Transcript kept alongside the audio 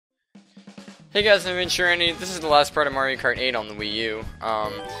Hey guys, I'm AdventureAndy. This is the last part of Mario Kart 8 on the Wii U.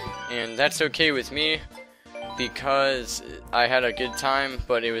 And that's okay with me because I had a good time,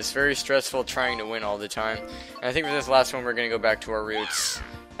 but it was very stressful trying to win all the time. And I think for this last one we're gonna go back to our roots.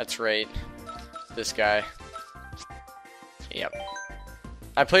 That's right. This guy. Yep.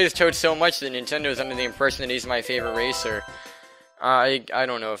 I played as Toad so much that Nintendo is under the impression that he's my favorite racer. I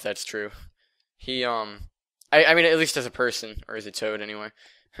don't know if that's true. He, I mean, at least as a person, or as a Toad anyway.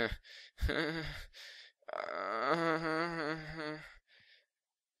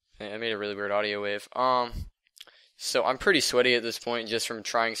 I made a really weird audio wave. So I'm pretty sweaty at this point just from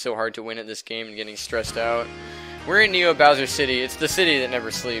trying so hard to win at this game and getting stressed out. We're in Neo Bowser City. It's the city that never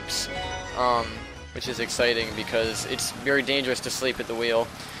sleeps. Which is exciting because it's very dangerous to sleep at the wheel.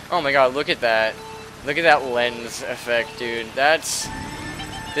 Oh my god, look at that. Look at that lens effect, dude.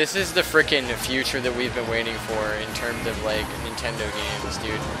 This is the frickin' future that we've been waiting for in terms of, like, Nintendo games,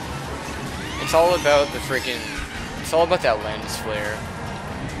 dude. It's all about it's all about that lens flare.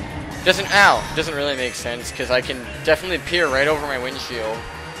 Doesn't really make sense, because I can definitely peer right over my windshield.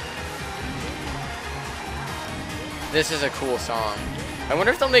 This is a cool song. I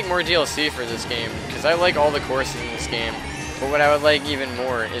wonder if they'll make more DLC for this game, because I like all the courses in this game, but what I would like even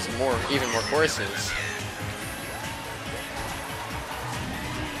more is even more courses.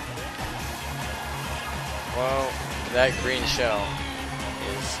 Well, that green shell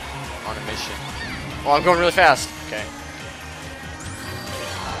is on a mission. Oh, I'm going really fast. Okay.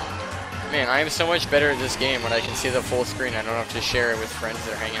 Man, I am so much better at this game when I can see the full screen. I don't have to share it with friends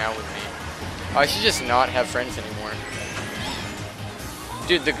that are hanging out with me. Oh, I should just not have friends anymore.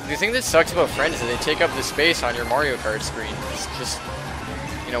 Dude, the thing that sucks about friends is they take up the space on your Mario Kart screen. It's just,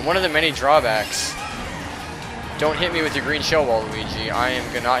 you know, one of the many drawbacks. Don't hit me with your green shell wall, Luigi. I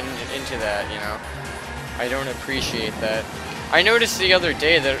am not into that, you know. I don't appreciate that. I noticed the other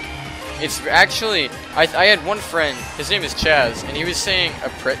day that it's actually, I had one friend, his name is Chaz, and he was saying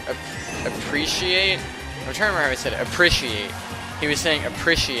appreciate. I'm trying to remember how he said it. Appreciate. He was saying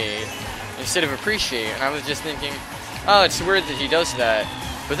appreciate instead of appreciate, and I was just thinking, oh, it's weird that he does that.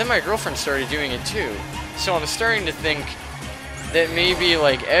 But then my girlfriend started doing it too. So I'm starting to think that maybe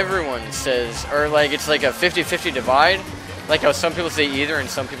like everyone says, or like it's like a 50-50 divide. Like how some people say either and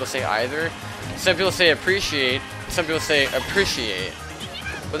some people say either. Some people say appreciate, some people say appreciate.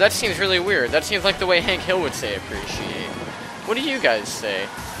 Well, that seems really weird. That seems like the way Hank Hill would say appreciate. What do you guys say?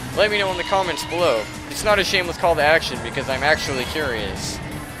 Let me know in the comments below. It's not a shameless call to action because I'm actually curious.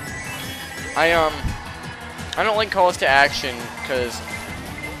 I don't like calls to action because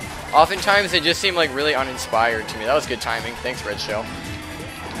oftentimes they just seem like really uninspired to me. That was good timing. Thanks, Red Shell.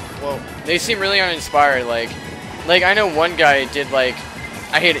 Well, they seem really uninspired. Like I know one guy did like,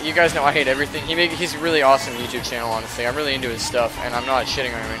 I hate it. You guys know I hate everything. He's a really awesome YouTube channel, honestly. I'm really into his stuff, and I'm not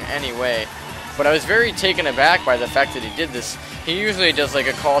shitting on him in any way. But I was very taken aback by the fact that he did this. He usually does like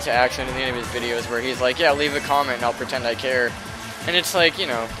a call to action at the end of his videos where he's like, yeah, leave a comment and I'll pretend I care. And it's like, you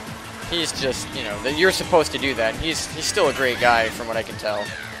know, he's just, you know, that you're supposed to do that. He's still a great guy from what I can tell.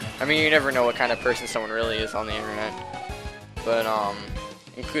 I mean, you never know what kind of person someone really is on the internet. But,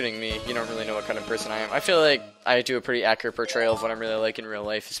 including me, you don't really know what kind of person I am. I feel like I do a pretty accurate portrayal of what I'm really like in real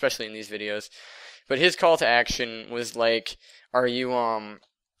life, especially in these videos. But his call to action was like, are you,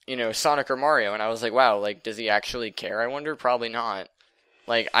 you know, Sonic or Mario? And I was like, wow, like, does he actually care? I wonder. Probably not.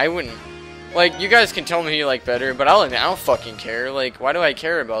 Like, I wouldn't. Like, you guys can tell me you like better, but I'll admit, I don't fucking care. Like, why do I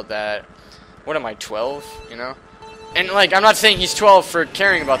care about that? What am I, 12? You know? And, like, I'm not saying he's 12 for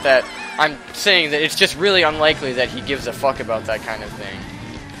caring about that. I'm saying that it's just really unlikely that he gives a fuck about that kind of thing.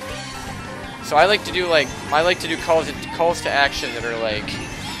 So I like to do, like, calls to action that are, like,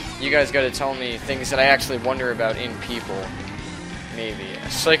 you guys gotta tell me things that I actually wonder about in people. Maybe. A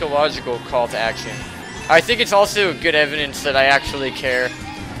psychological call to action. I think it's also good evidence that I actually care.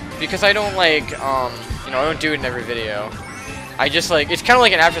 Because I don't like, you know, I don't do it in every video. I just like, it's kind of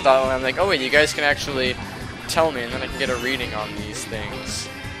like an afterthought when I'm like, oh wait, you guys can actually tell me and then I can get a reading on these things.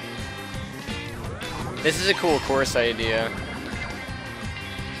 This is a cool course idea.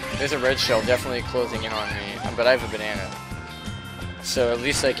 There's a red shell definitely closing in on me, but I have a banana. So at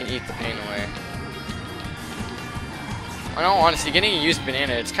least I can eat the pain away. In all honesty, getting a used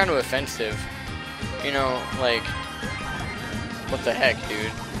banana, it's kind of offensive. You know, like, what the heck,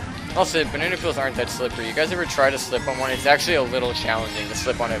 dude? Also, banana peels aren't that slippery. You guys ever try to slip on one? It's actually a little challenging to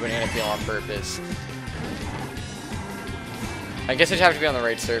slip on a banana peel on purpose. I guess it'd have to be on the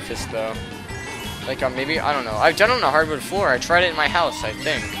right surface, though. Like, maybe, I don't know. I've done it on a hardwood floor. I tried it in my house, I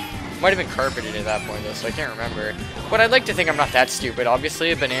think. Might have been carpeted at that point, though, so I can't remember. But I'd like to think I'm not that stupid.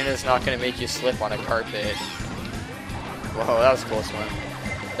 Obviously, a banana is not going to make you slip on a carpet. Whoa, that was a close one.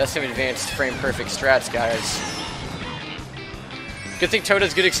 That's some advanced frame perfect strats, guys. Good thing Toad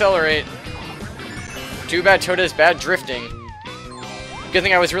has good accelerate. Too bad Toad has bad drifting. Good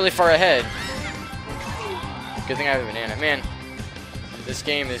thing I was really far ahead. Good thing I have a banana. Man, this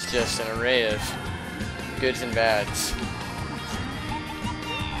game is just an array of goods and bads.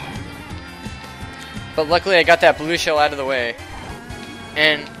 But luckily I got that blue shell out of the way.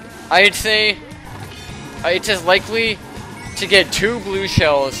 And I'd say it's as likely to get 2 blue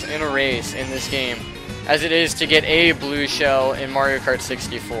shells in a race in this game as it is to get a blue shell in Mario Kart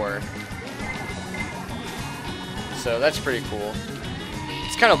 64. So that's pretty cool.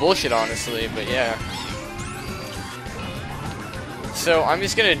 It's kind of bullshit, honestly, but yeah. So I'm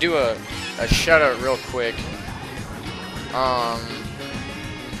just gonna do a shout out real quick.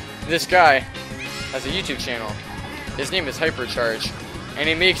 This guy has a YouTube channel. His name is Hypercharge, and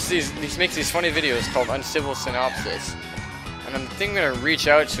he makes these funny videos called Uncivil Synopsis. And I'm thinking I'm gonna reach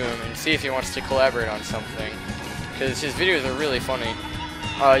out to him and see if he wants to collaborate on something, because his videos are really funny.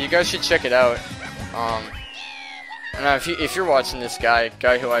 You guys should check it out. And if you're watching this guy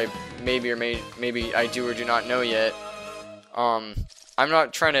who I maybe I do or do not know yet, I'm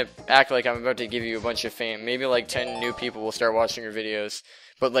not trying to act like I'm about to give you a bunch of fame. Maybe like 10 new people will start watching your videos.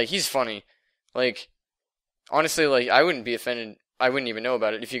 But like, he's funny. Like, honestly, like, I wouldn't be offended. I wouldn't even know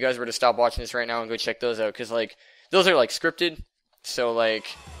about it if you guys were to stop watching this right now and go check those out. Cause like, those are like scripted. So like,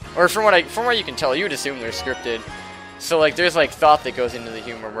 or from what you can tell, you would assume they're scripted. So like, there's like thought that goes into the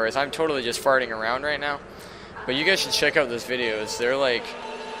humor, whereas I'm totally just farting around right now. But you guys should check out those videos. They're like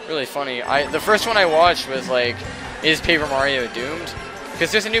really funny. The first one I watched was like, is Paper Mario doomed?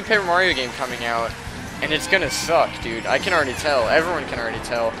 Because there's a new Paper Mario game coming out, and it's gonna suck, dude. I can already tell. Everyone can already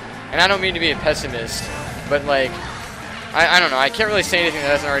tell. And I don't mean to be a pessimist, but like, I don't know. I can't really say anything that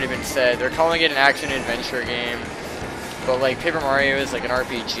hasn't already been said. They're calling it an action-adventure game, but like Paper Mario is like an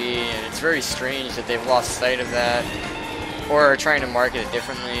RPG, and it's very strange that they've lost sight of that, or are trying to market it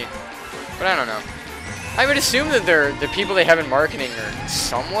differently. But I don't know. I would assume that the people they have in marketing are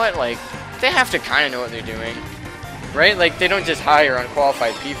somewhat, like, they have to kind of know what they're doing, right? Like, they don't just hire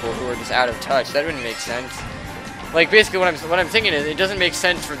unqualified people who are just out of touch. That wouldn't make sense. Like, basically what I'm thinking is, it doesn't make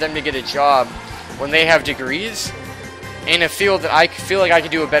sense for them to get a job when they have degrees in a field that I feel like I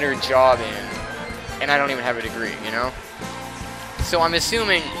could do a better job in, and I don't even have a degree, you know? So I'm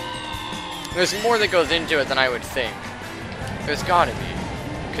assuming there's more that goes into it than I would think. There's gotta be.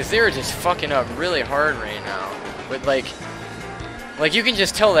 Because they're just fucking up really hard right now. With like you can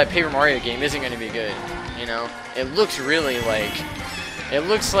just tell that Paper Mario game isn't going to be good, you know? It looks really like, it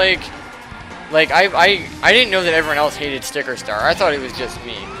looks like I didn't know that everyone else hated Sticker Star. I thought it was just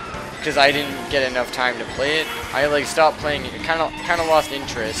me, because I didn't get enough time to play it. I like stopped playing it, kind of lost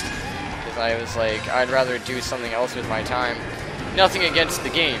interest, because I was like, I'd rather do something else with my time. Nothing against the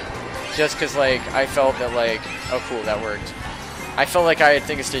game, just because like I felt that like, oh cool, that worked. I felt like I had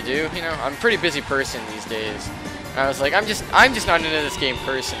things to do, you know. I'm a pretty busy person these days. And I was like, I'm just not into this game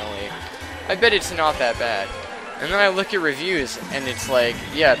personally. I bet it's not that bad. And then I look at reviews, and it's like,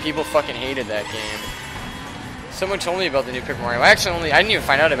 yeah, people fucking hated that game. Someone told me about the new Paper Mario. I didn't even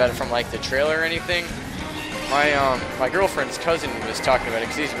find out about it from like the trailer or anything. My girlfriend's cousin was talking about it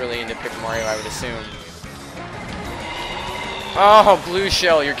because he's really into Paper Mario, I would assume. Oh, blue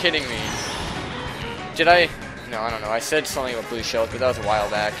shell, you're kidding me. Did I? No, I don't know. I said something about blue shells, but that was a while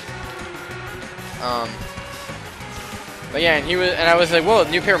back. But yeah, and I was like, whoa,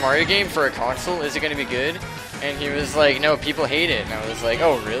 new Paper Mario game for a console? Is it going to be good? And he was like, no, people hate it. And I was like,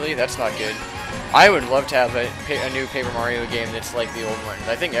 oh, really? That's not good. I would love to have a new Paper Mario game that's like the old ones.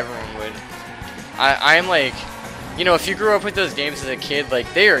 I think everyone would. I'm like, you know, if you grew up with those games as a kid,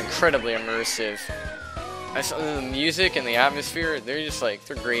 like, they are incredibly immersive. The music and the atmosphere, they're just like,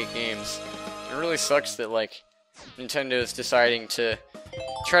 they're great games. It really sucks that, like, Nintendo's deciding to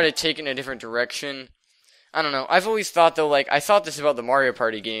try to take in a different direction. I don't know. I've always thought, though, like, I thought this about the Mario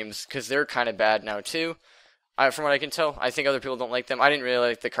Party games, because they're kind of bad now, too. From what I can tell. I think other people don't like them. I didn't really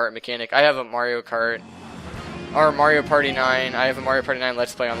like the kart mechanic. I have a Mario Kart, or Mario Party 9. I have a Mario Party 9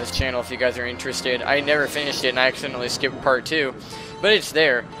 Let's Play on this channel if you guys are interested. I never finished it, and I accidentally skipped part 2. But it's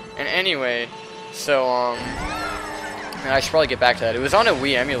there. And anyway, so, and I should probably get back to that. It was on a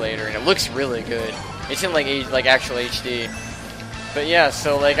Wii emulator, and it looks really good. It's in, like actual HD. But yeah,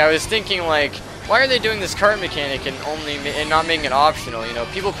 so, like, I was thinking, like, why are they doing this kart mechanic and not making it optional? You know,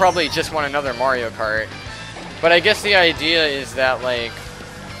 people probably just want another Mario Kart. But I guess the idea is that, like,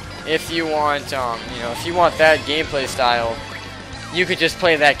 if you want, you know, if you want that gameplay style, you could just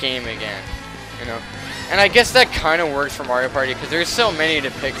play that game again, you know. And I guess that kind of works for Mario Party, because there's so many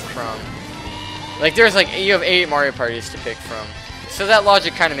to pick from. Like, there's, like, you have 8 Mario Parties to pick from. So that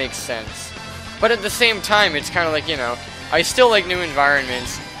logic kind of makes sense. But at the same time, it's kind of like, you know, I still like new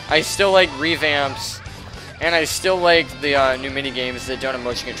environments, I still like revamps, and I still like the new mini-games that don't have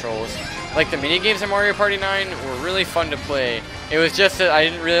motion controls. Like, the mini-games in Mario Party 9 were really fun to play. It was just that I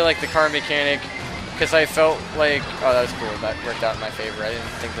didn't really like the car mechanic, because I felt like... Oh, that was cool. That worked out in my favor. I didn't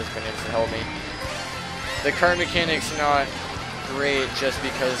think those bananas would help me. The car mechanic's not great just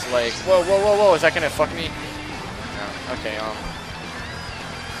because, like... Whoa, whoa, whoa, whoa! Is that gonna fuck me? No. Okay,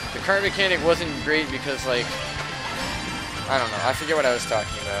 The car mechanic wasn't great because, like... I don't know. I forget what I was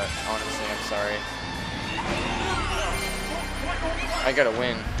talking about. Honestly, I'm sorry. I gotta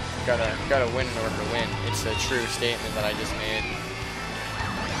win. Gotta win in order to win. It's a true statement that I just made.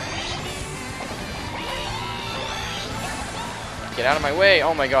 Get out of my way!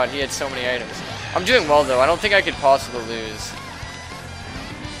 Oh my god, he had so many items. I'm doing well though. I don't think I could possibly lose.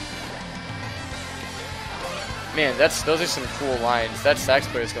 Man, those are some cool lines. That sax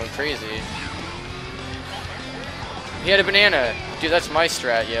player's going crazy. He had a banana. Dude, that's my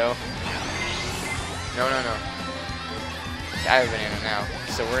strat, yo. No, no, no. I have a banana now,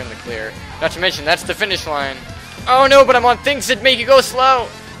 so we're in the clear. Not to mention, that's the finish line. Oh no, but I'm on things that make you go slow!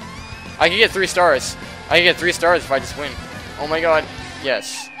 I can get 3 stars. I can get 3 stars if I just win. Oh my god.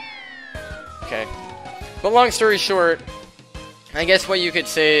 Yes. Okay. But long story short, I guess what you could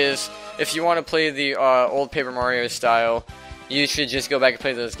say is, if you want to play the old Paper Mario style, you should just go back and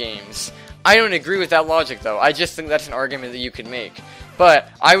play those games. I don't agree with that logic, though. I just think that's an argument that you could make. But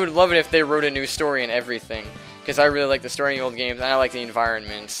I would love it if they wrote a new story and everything, because I really like the story in the old games, and I like the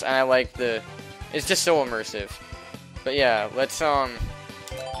environments, and I like the... It's just so immersive. But yeah, let's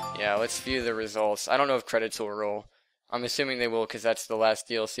view the results. I don't know if credits will roll. I'm assuming they will, because that's the last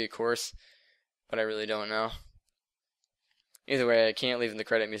DLC course, but I really don't know. Either way, I can't leave in the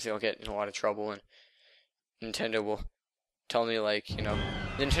credit music. I'll get in a lot of trouble, and Nintendo will tell me, like, you know,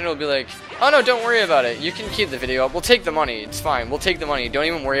 Nintendo will be like, oh no, don't worry about it. You can keep the video up. We'll take the money. It's fine. We'll take the money. Don't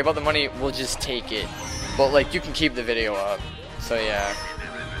even worry about the money. We'll just take it. But, like, you can keep the video up. So, yeah.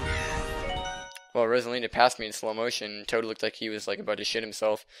 Well, Rosalina passed me in slow motion. Toad looked like he was, like, about to shit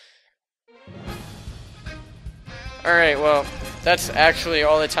himself. Alright, well, that's actually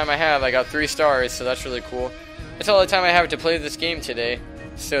all the time I have. I got 3 stars, so that's really cool. That's all the time I have to play this game today.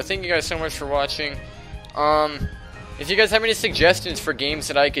 So thank you guys so much for watching. If you guys have any suggestions for games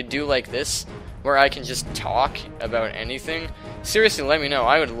that I could do like this, where I can just talk about anything, seriously, let me know.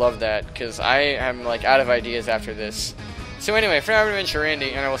 I would love that, because I am, like, out of ideas after this. So anyway, for now, I'm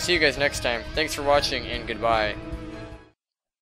AdventureAndy, and I will see you guys next time. Thanks for watching, and goodbye.